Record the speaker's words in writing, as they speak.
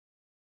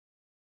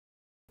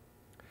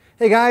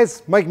Hey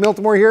guys, Mike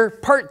Miltimore here.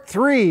 Part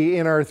 3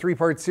 in our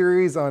 3-part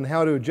series on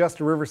how to adjust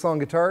a Riversong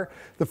guitar.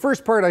 The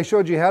first part I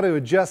showed you how to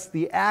adjust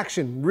the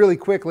action really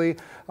quickly.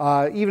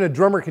 Even a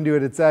drummer can do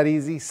it, it's that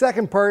easy.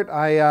 Second part,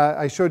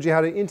 I showed you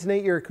how to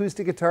intonate your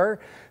acoustic guitar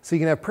so you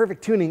can have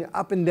perfect tuning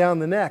up and down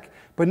the neck.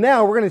 But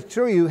now we're going to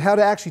show you how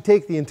to actually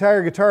take the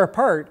entire guitar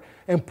apart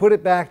and put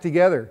it back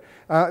together.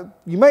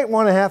 You might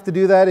want to have to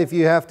do that if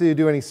you have to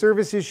do any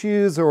service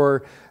issues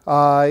or,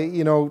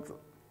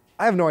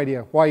 I have no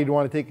idea why you'd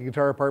want to take a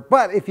guitar apart,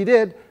 but if you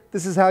did,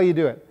 this is how you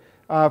do it.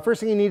 First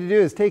thing you need to do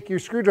is take your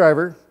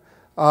screwdriver.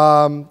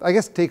 I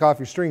guess take off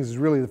your strings is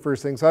really the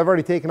first thing. So I've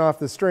already taken off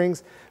the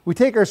strings. We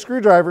take our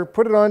screwdriver,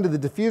 put it onto the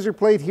diffuser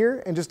plate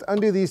here, and just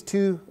undo these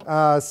two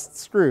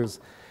screws.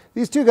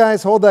 These two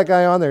guys hold that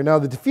guy on there. Now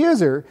the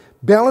diffuser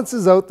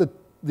balances out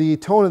the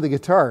tone of the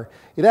guitar.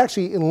 It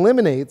actually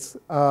eliminates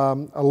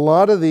a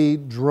lot of the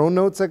drone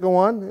notes that go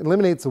on,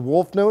 eliminates the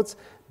wolf notes,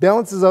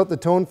 balances out the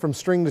tone from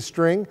string to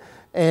string,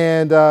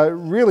 and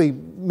really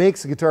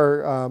makes the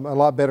guitar a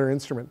lot better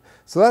instrument.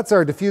 So that's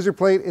our diffuser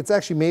plate. It's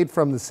actually made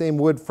from the same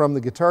wood from the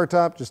guitar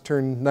top, just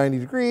turned 90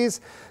 degrees.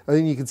 And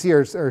then you can see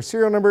our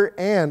serial number,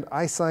 and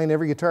I sign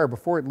every guitar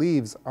before it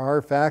leaves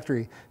our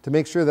factory to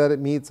make sure that it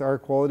meets our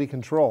quality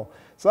control.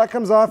 So that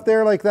comes off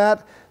there like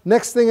that.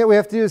 Next thing that we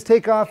have to do is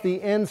take off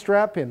the end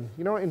strap pin.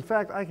 You know, in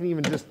fact, I can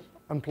even just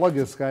unplug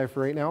this guy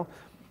for right now.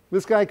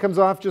 This guy comes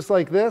off just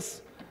like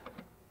this.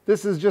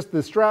 This is just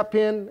the strap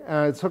pin.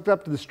 It's hooked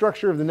up to the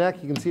structure of the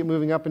neck. You can see it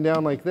moving up and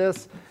down like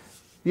this.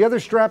 The other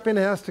strap pin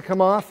has to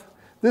come off.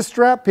 This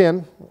strap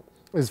pin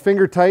is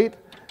finger tight,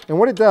 and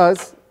what it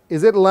does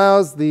is it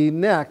allows the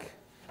neck,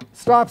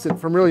 stops it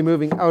from really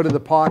moving out of the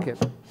pocket.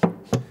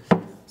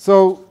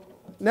 So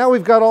now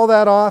we've got all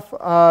that off.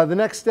 The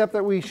next step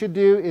that we should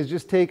do is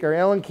just take our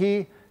Allen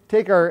key,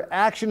 take our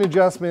action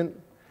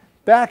adjustment,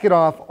 back it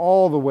off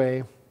all the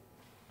way.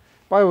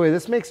 By the way,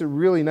 this makes it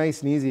really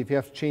nice and easy if you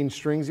have to change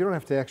strings. You don't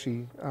have to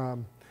actually,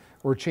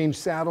 or change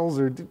saddles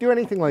or do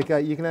anything like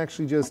that. You can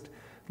actually just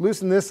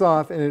loosen this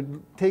off, and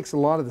it takes a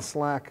lot of the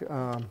slack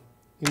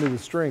into the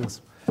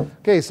strings.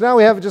 Okay, so now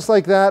we have it just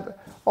like that.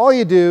 All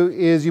you do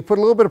is you put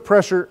a little bit of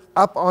pressure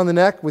up on the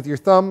neck with your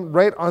thumb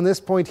right on this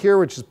point here,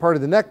 which is part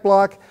of the neck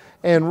block,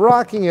 and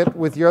rocking it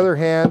with your other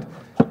hand,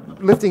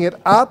 lifting it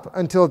up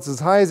until it's as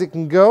high as it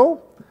can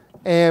go,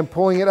 and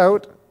pulling it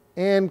out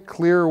and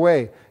clear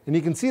away. And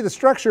you can see the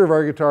structure of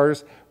our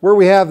guitars where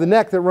we have the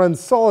neck that runs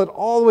solid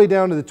all the way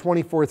down to the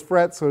 24th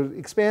fret, so it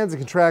expands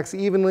and contracts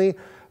evenly,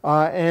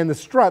 and the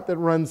strut that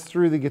runs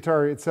through the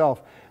guitar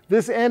itself.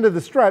 This end of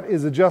the strut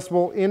is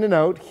adjustable in and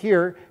out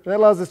here, and that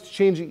allows us to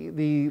change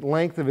the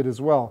length of it as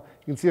well.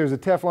 You can see there's a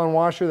Teflon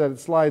washer that it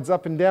slides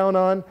up and down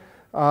on.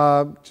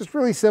 Just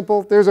really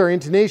simple. There's our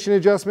intonation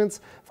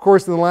adjustments. Of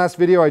course, in the last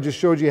video I just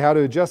showed you how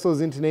to adjust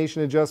those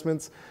intonation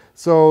adjustments.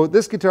 So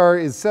this guitar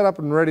is set up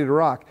and ready to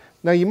rock.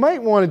 Now you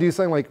might want to do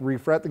something like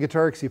refret the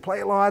guitar because you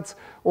play lots,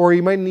 or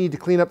you might need to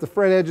clean up the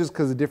fret edges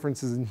because of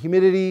differences in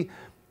humidity.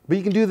 But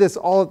you can do this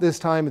all at this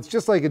time. It's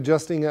just like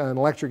adjusting an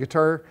electric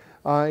guitar.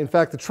 In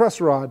fact, the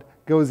truss rod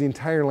goes the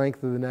entire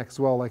length of the neck as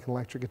well, like an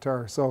electric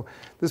guitar. So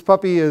this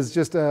puppy is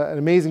just an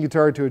amazing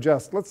guitar to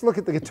adjust. Let's look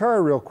at the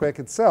guitar real quick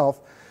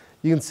itself.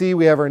 You can see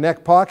we have our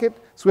neck pocket.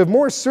 So we have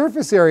more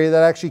surface area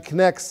that actually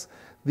connects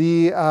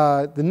the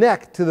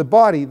neck to the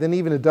body than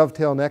even a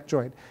dovetail neck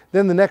joint.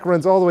 Then the neck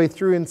runs all the way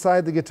through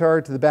inside the guitar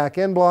to the back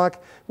end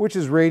block, which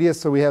is radius,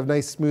 so we have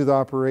nice smooth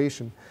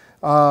operation.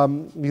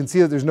 You can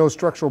see that there's no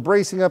structural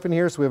bracing up in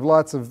here, so we have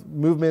lots of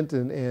movement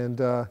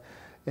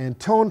and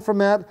tone from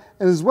that.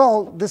 And as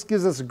well, this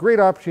gives us a great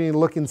opportunity to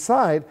look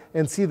inside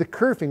and see the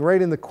kerfing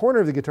right in the corner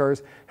of the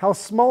guitars, how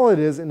small it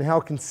is and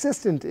how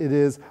consistent it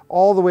is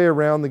all the way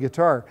around the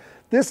guitar.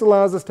 This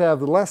allows us to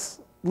have the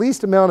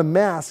least amount of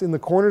mass in the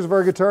corners of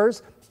our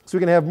guitars, so we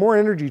can have more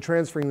energy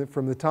transferring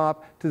from the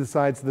top to the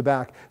sides to the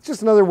back. It's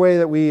just another way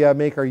that we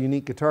make our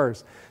unique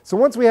guitars. So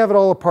once we have it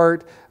all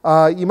apart,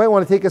 you might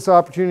want to take this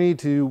opportunity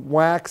to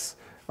wax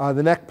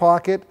the neck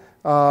pocket,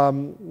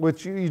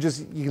 which you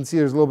can see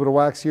there's a little bit of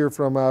wax here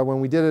from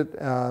when we did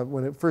it,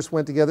 when it first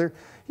went together.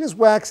 You just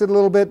wax it a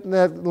little bit, and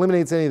that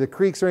eliminates any of the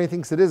creaks or anything,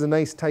 because it is a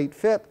nice tight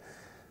fit.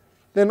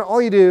 Then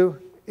all you do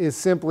is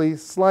simply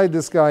slide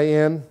this guy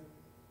in.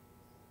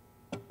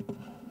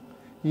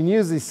 You can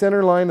use the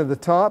center line of the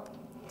top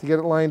to get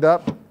it lined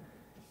up.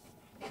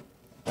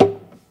 You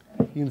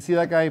can see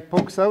that guy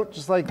pokes out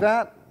just like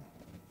that.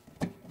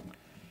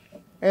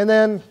 And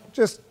then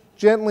just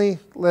gently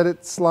let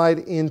it slide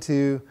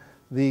into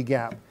the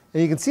gap.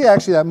 And you can see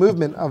actually that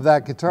movement of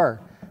that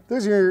guitar.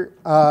 There's your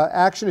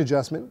action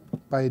adjustment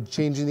by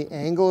changing the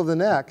angle of the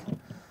neck.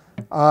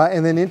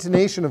 And then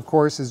intonation, of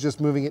course, is just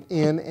moving it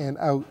in and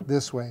out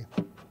this way.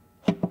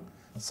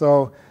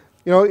 So,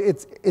 you know,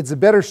 it's a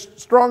better,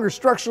 stronger,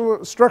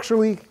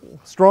 structurally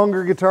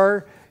stronger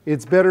guitar.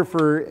 It's better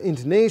for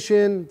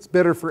intonation. It's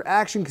better for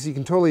action because you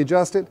can totally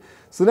adjust it.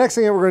 So the next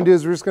thing that we're going to do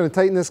is we're just going to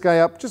tighten this guy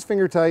up, just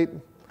finger tight.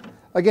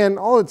 Again,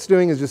 all it's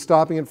doing is just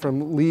stopping it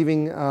from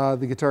leaving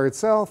the guitar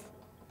itself.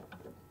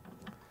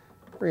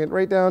 Bring it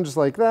right down just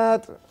like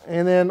that.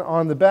 And then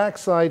on the back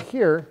side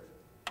here,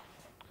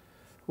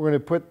 we're going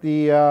to put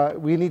the,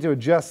 we need to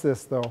adjust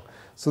this though.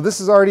 So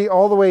this is already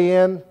all the way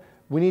in.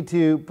 We need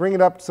to bring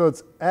it up so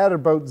it's at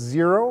about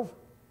 0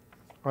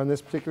 on this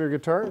particular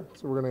guitar.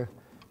 So we're going to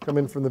come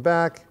in from the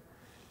back,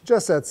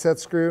 adjust that set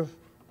screw.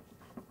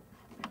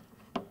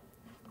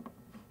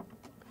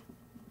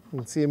 You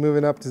can see it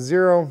moving up to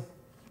 0.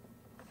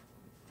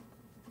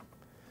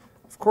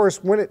 Of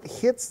course, when it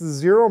hits the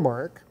 0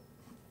 mark,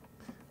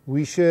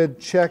 we should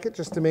check it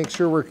just to make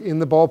sure we're in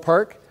the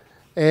ballpark.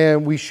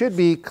 And we should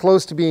be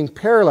close to being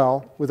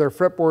parallel with our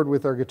fretboard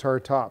with our guitar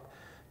top.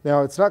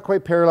 Now, it's not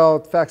quite parallel.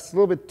 In fact, it's a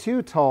little bit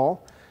too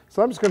tall.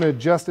 So I'm just going to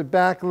adjust it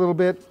back a little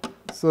bit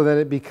so that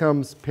it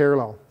becomes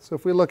parallel. So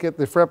if we look at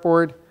the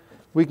fretboard,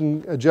 we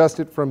can adjust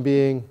it from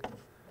being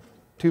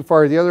too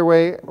far the other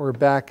way or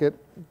back it.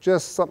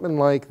 Just something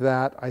like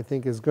that, I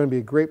think, is going to be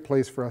a great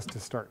place for us to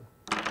start.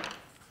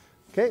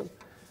 Okay,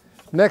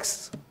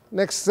 next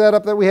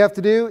setup that we have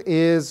to do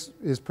is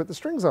put the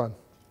strings on.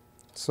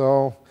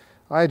 So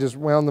I just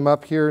wound them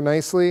up here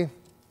nicely.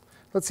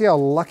 Let's see how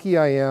lucky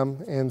I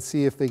am and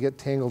see if they get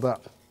tangled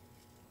up.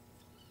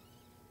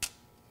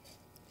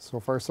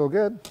 So far, so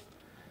good.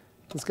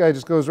 This guy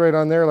just goes right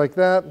on there like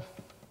that.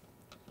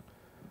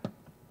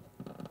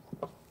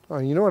 Oh,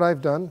 you know what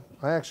I've done?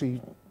 I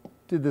actually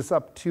did this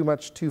up too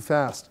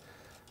fast.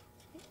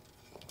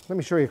 Let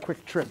me show you a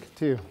quick trick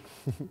too.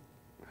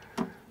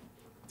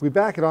 If we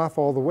back it off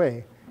all the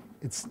way,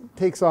 it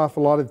takes off a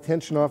lot of the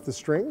tension off the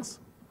strings.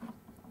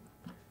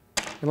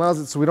 It allows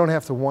it so we don't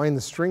have to wind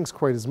the strings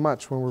quite as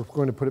much when we're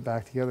going to put it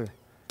back together.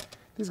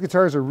 These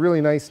guitars are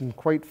really nice and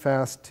quite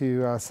fast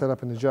to set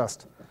up and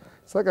adjust.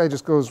 So that guy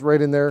just goes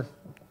right in there.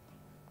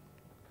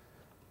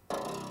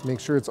 Make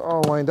sure it's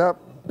all lined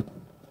up.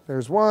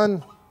 There's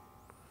one.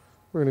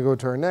 We're going to go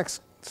to our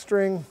next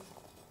string.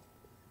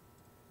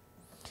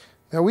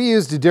 Now we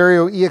use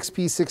D'Addario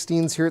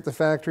EXP16s here at the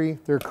factory.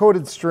 They're a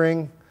coated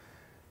string.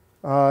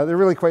 They're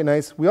really quite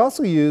nice. We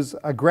also use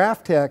a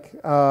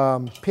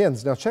Graphtec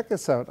pins. Now check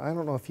this out. I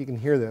don't know if you can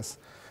hear this,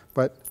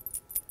 but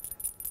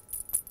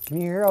can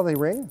you hear how they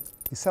ring?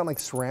 They sound like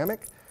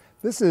ceramic.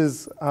 This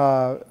is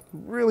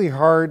really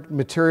hard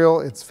material.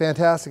 It's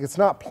fantastic. It's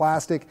not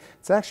plastic.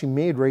 It's actually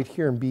made right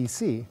here in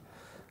BC.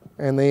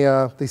 And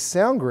they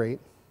sound great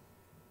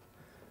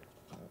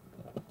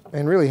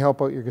and really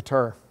help out your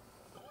guitar.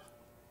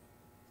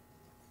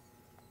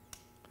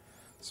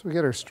 So we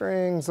get our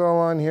strings all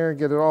on here,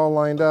 get it all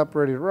lined up,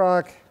 ready to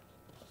rock.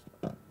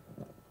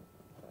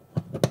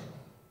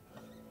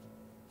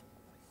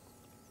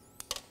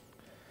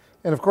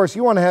 And of course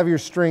you want to have your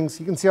strings,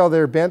 you can see how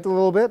they're bent a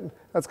little bit.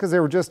 That's because they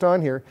were just on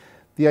here.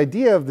 The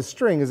idea of the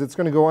string is it's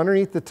going to go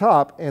underneath the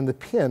top and the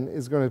pin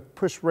is going to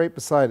push right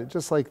beside it,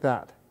 just like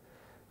that.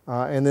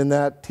 And then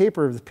that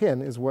taper of the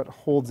pin is what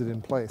holds it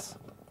in place.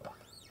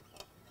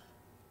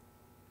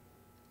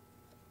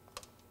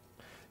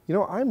 You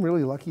know, I'm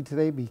really lucky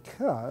today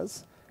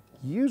because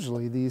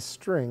usually these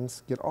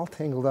strings get all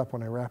tangled up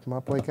when I wrap them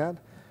up like that,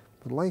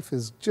 but life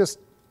is just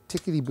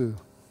tickety-boo.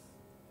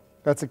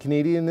 That's a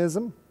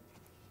Canadianism.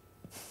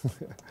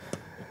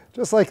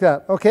 Just like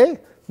that. Okay,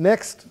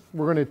 next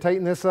we're going to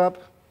tighten this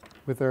up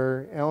with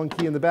our Allen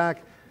key in the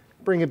back,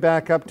 bring it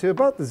back up to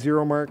about the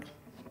 0 mark.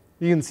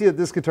 You can see that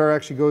this guitar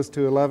actually goes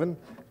to 11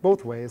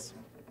 both ways.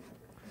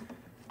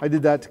 I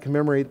did that to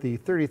commemorate the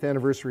 30th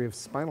anniversary of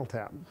Spinal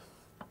Tap.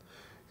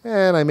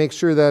 And I make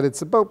sure that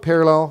it's about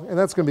parallel, and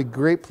that's going to be a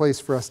great place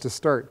for us to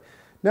start.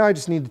 Now I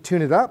just need to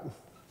tune it up.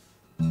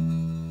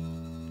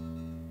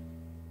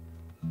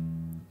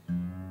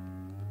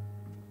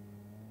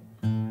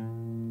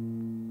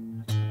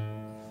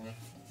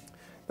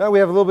 Now we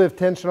have a little bit of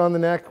tension on the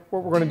neck.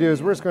 What we're going to do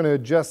is we're just going to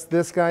adjust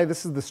this guy.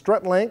 This is the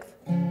strut length.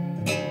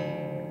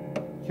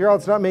 Here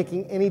it's not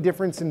making any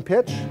difference in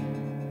pitch.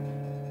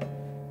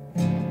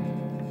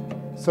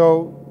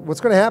 So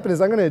what's going to happen is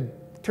I'm going to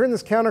turn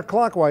this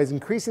counterclockwise,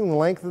 increasing the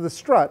length of the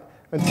strut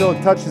until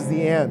it touches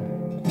the end.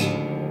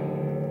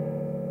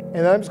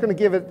 And I'm just going to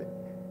give it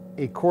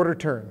a quarter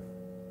turn.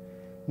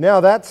 Now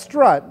that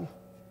strut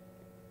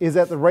is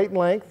at the right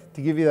length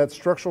to give you that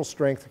structural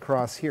strength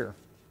across here.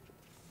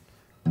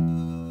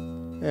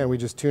 And we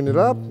just tune it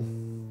up.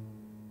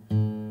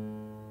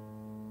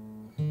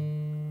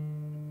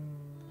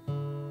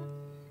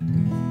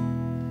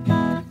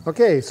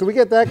 Okay, so we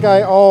get that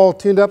guy all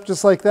tuned up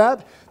just like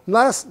that.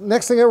 Next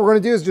thing that we're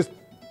going to do is just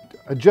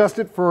adjust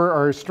it for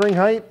our string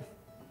height.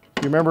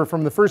 You remember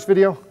from the first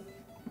video?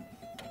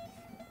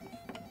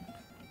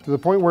 To the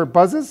point where it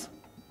buzzes.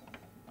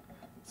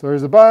 So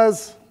there's a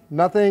buzz,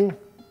 nothing.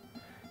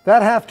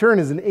 That half turn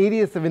is an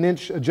 1/80th of an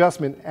inch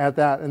adjustment at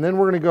that. And then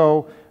we're going to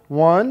go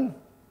 1,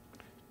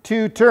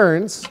 2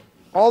 turns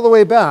all the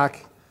way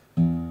back,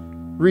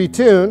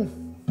 retune.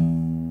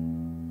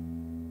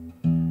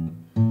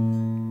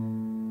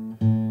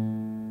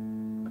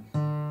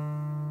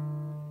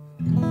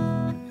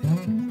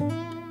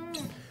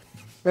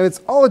 And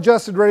it's all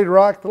adjusted, ready to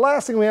rock. The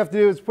last thing we have to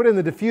do is put in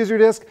the diffuser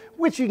disc,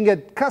 which you can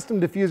get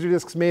custom diffuser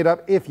discs made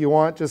up if you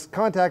want. Just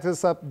contact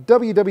us up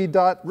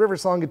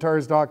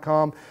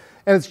www.riversongguitars.com.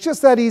 And it's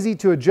just that easy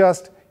to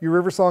adjust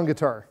your Riversong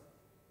guitar.